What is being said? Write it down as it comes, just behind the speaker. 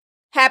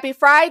Happy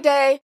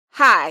Friday.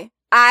 Hi,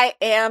 I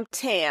am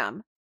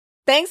Tam.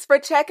 Thanks for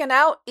checking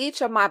out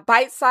each of my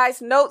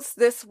bite-sized notes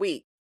this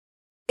week.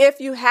 If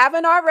you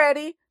haven't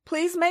already,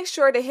 please make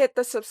sure to hit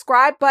the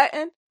subscribe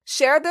button,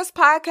 share this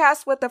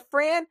podcast with a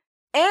friend,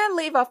 and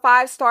leave a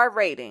 5-star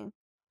rating.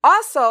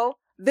 Also,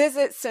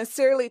 visit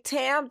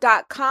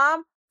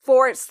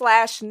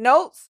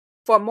sincerelytam.com/notes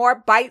for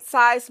more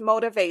bite-sized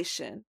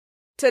motivation.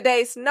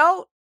 Today's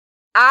note,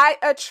 I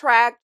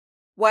attract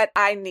what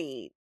I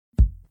need.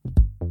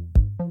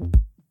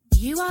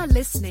 You are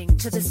listening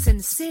to the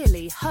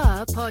Sincerely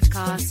Her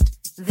podcast.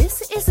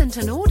 This isn't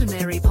an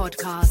ordinary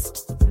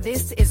podcast.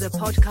 This is a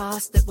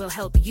podcast that will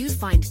help you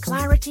find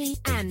clarity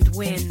and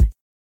win.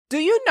 Do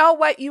you know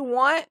what you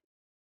want?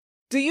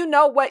 Do you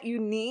know what you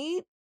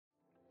need?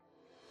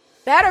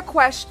 Better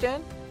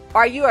question,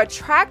 are you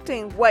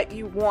attracting what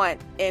you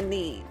want and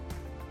need?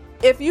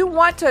 If you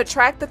want to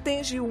attract the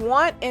things you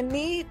want and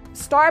need,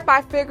 start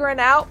by figuring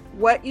out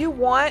what you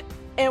want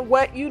and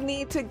what you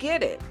need to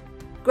get it.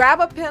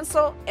 Grab a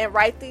pencil and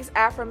write these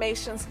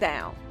affirmations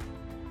down.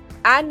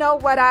 I know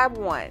what I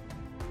want.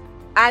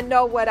 I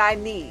know what I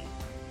need.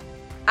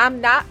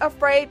 I'm not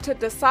afraid to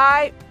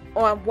decide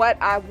on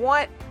what I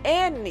want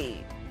and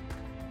need.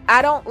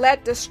 I don't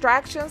let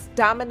distractions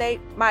dominate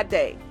my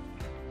day.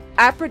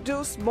 I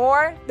produce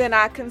more than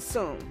I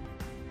consume.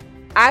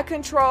 I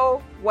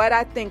control what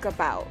I think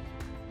about.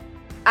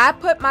 I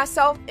put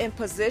myself in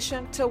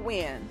position to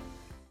win.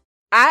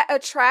 I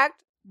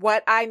attract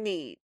what I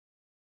need.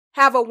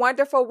 Have a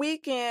wonderful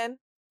weekend.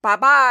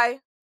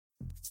 Bye-bye.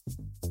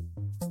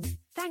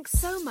 Thanks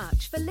so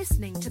much for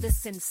listening to the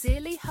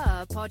Sincerely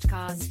Her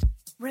podcast.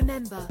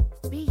 Remember,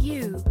 be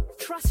you,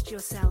 trust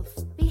yourself,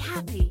 be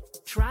happy,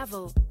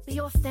 travel,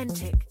 be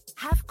authentic,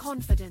 have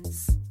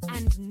confidence,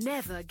 and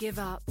never give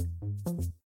up.